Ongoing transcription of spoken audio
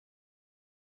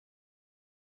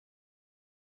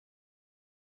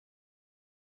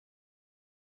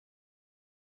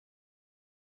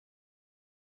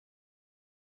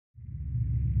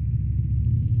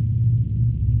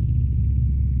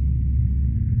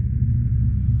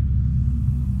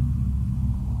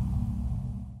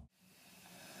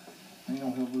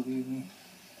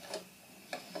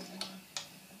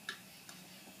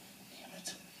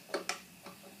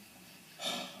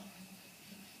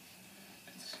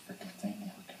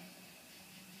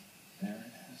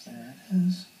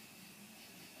is.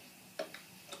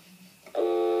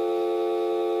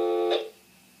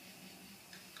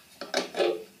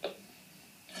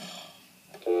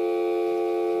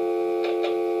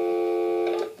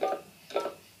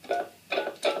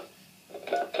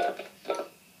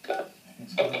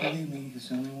 He's gonna believe me. He's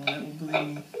the only one that will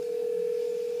believe me.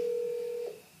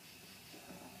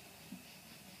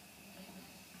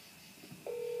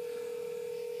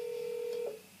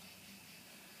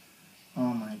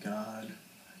 Oh my God.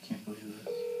 I can't believe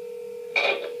this.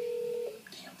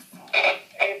 Damn phone.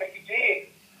 Hey, Mickey G.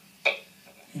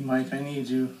 Hey Mike, I need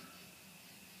you.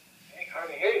 I can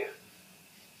hardly hear you.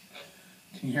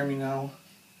 Can you hear me now?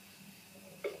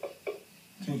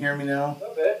 Can you hear me now? A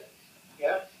little bit.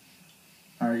 Yeah.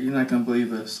 Alright, you're not gonna believe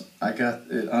this. I got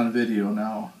it on video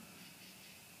now.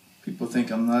 People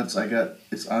think I'm nuts.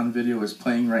 It's on video, it's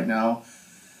playing right now.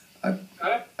 I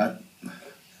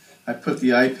put the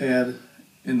iPad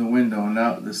in the window and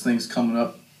now this thing's coming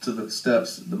up to the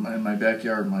steps in my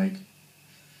backyard, Mike.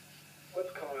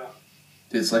 What's coming up?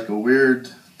 It's like a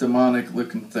weird demonic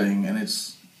looking thing and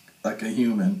it's like a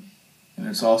human. And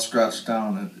it's all scratched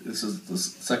down. And this is the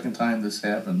second time this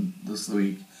happened this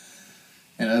week.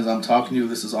 And as I'm talking to you,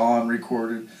 this is all on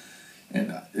recorded.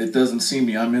 And it doesn't see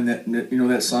me. I'm in that, you know,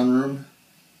 that sunroom?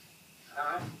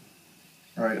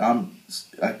 All right, I've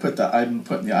been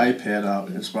putting the iPad out.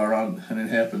 It's about around, and it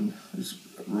happened.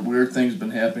 Weird things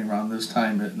been happening around this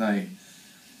time at night.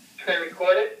 Can I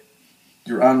record it?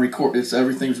 You're on record.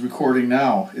 Everything's recording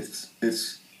now.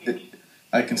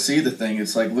 I can see the thing.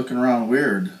 It's like looking around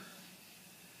weird.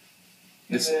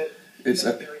 Is it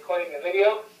recording the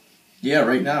video? Yeah,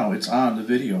 right now it's on the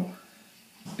video.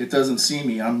 It doesn't see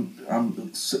me.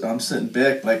 I'm sitting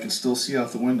back, but I can still see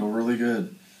out the window really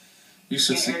good. You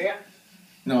should see. Hear you?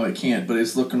 No, it can't. But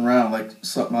it's looking around like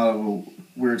something out of a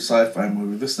weird sci-fi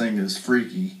movie. This thing is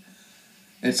freaky.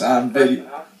 It's on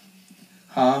video.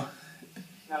 Huh?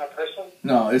 Not a person?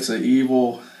 No, it's an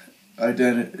evil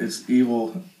identity. It's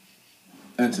evil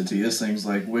entity. This thing's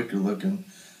like wicked looking.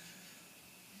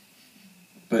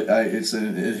 But it's a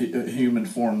human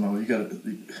form though. You gotta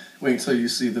wait until you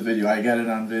see the video. I got it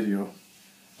on video.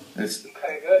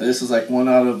 Okay, good. This is like one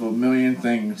out of a million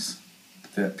things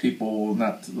that people will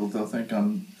not. They'll think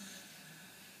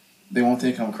they won't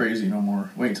think I'm crazy no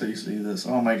more. Wait until you see this.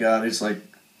 Oh my God! It's like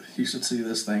you should see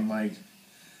this thing, Mike.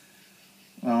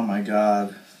 Oh my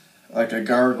God! Like a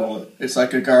gargoyle. It's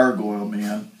like a gargoyle,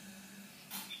 man.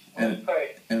 And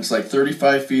it's like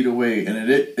 35 feet away, and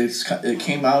it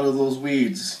came out of those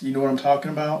weeds. You know what I'm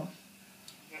talking about?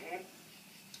 Mm-hmm.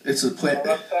 It's a plant. On the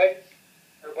left side?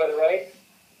 Or by the right?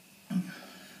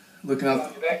 Looking out.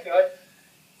 On your backyard?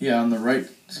 Yeah, on the right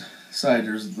side,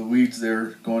 there's the weeds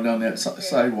there going down that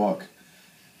sidewalk.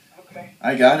 Okay.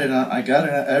 I got it on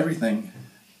everything,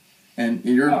 and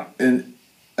and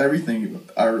everything.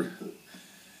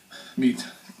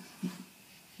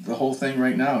 The whole thing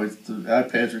right now, it's the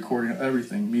iPad's recording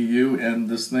everything. Me, you, and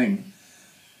this thing.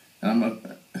 And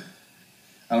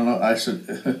I don't know, I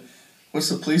should, what's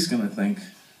the police gonna think?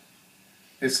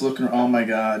 It's looking, oh my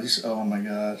God, oh my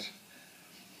gosh.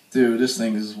 Dude, this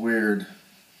thing is weird.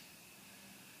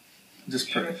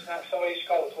 Sure it's not somebody you should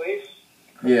call the police?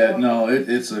 Yeah, no,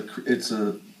 it's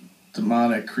a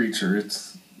demonic creature.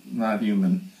 It's not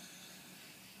human.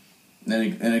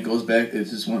 And it goes back. It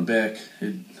just went back.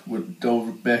 It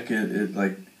dove back. It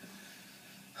like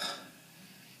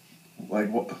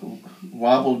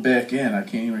wobbled back in. I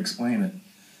can't even explain it.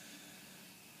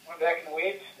 Went back in the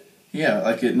weeds? Yeah,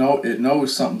 like it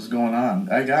knows something's going on.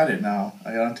 I got it now.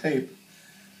 I got on tape.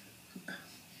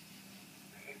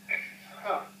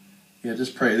 Huh. Yeah,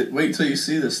 just pray. Wait till you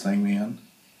see this thing, man.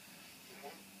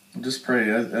 Just pray.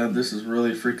 This is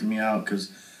really freaking me out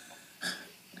because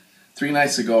 3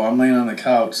 nights ago, I'm laying on the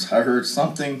couch. I heard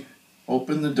something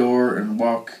open the door and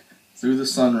walk through the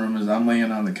sunroom as I'm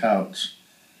laying on the couch.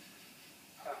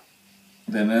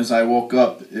 Then as I woke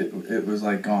up, it was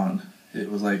like gone.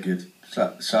 It was like it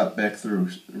shot back through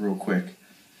real quick.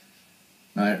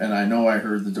 And I know I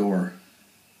heard the door.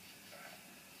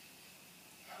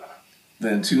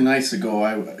 Then 2 nights ago,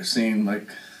 I was seeing like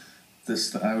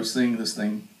this. I was seeing this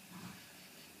thing.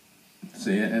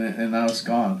 See, and now it's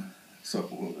gone.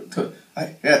 So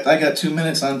I got 2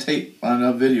 minutes on tape on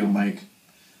a video, Mike.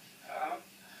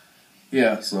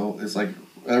 Yeah, so it's like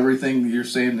everything you're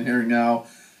saying and hearing now.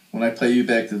 When I play you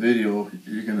back the video,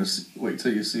 you're gonna wait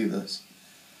till you see this.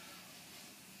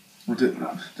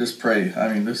 Just pray.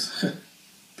 I mean, this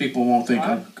people won't think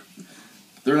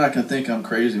they're not gonna think I'm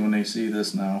crazy when they see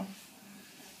this now.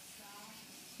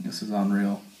 This is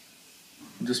unreal.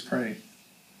 Just pray.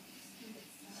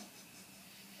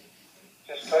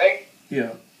 Just pray?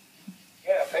 Yeah.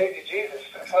 Yeah, praise you, Jesus.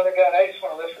 Father God, I just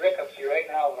want to lift Rick up to you right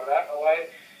now, Lord. I don't know why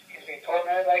he's being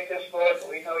tormented like this, Lord, but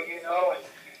we know you know. And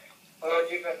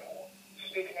Lord, you've been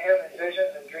speaking to him in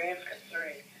visions and dreams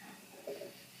concerning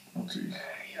Oh, geez.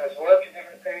 his work and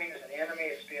different things, and the enemy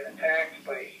is being attacked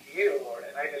by you, Lord.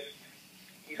 And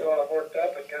he's all worked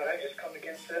up, but God, I just come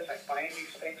against this. I bind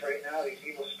these things right now, these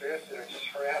evil spirits that are just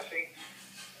harassing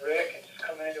Rick and just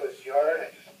coming into his yard.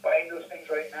 I just bind those things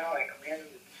right now. I command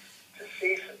them to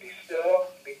cease and be still,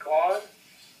 be gone.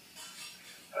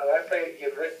 I pray that you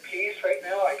give Rick peace right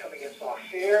now. I come against all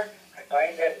fear. I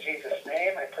bind that in Jesus'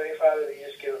 name. I pray, Father, that you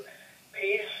just give him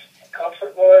peace and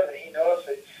comfort, Lord, that he knows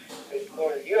that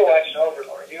Lord, you are watching over,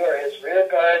 Lord. You are his rear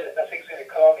guard, that nothing's going to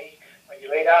come. When you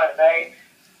lay down at night,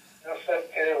 no sudden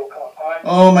terror will come upon you.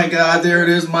 Oh my God, there it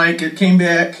is, Mike. It came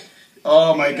back.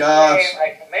 Oh my gosh.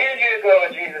 I command you to go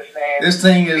in Jesus' name. This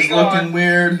thing is looking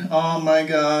weird. Oh my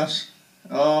gosh.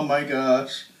 Oh my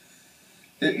gosh.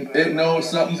 It knows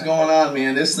something's going on,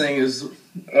 man. This thing is, oh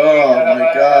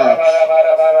my gosh.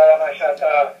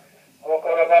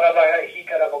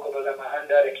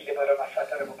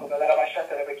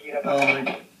 Oh my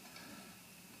God.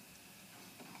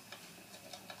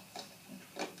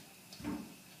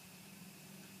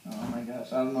 Oh my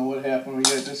gosh, I don't know what happened. We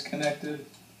got disconnected.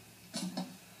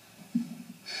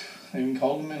 I even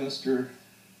called the minister.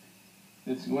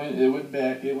 It went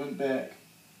back. It went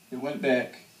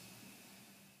back.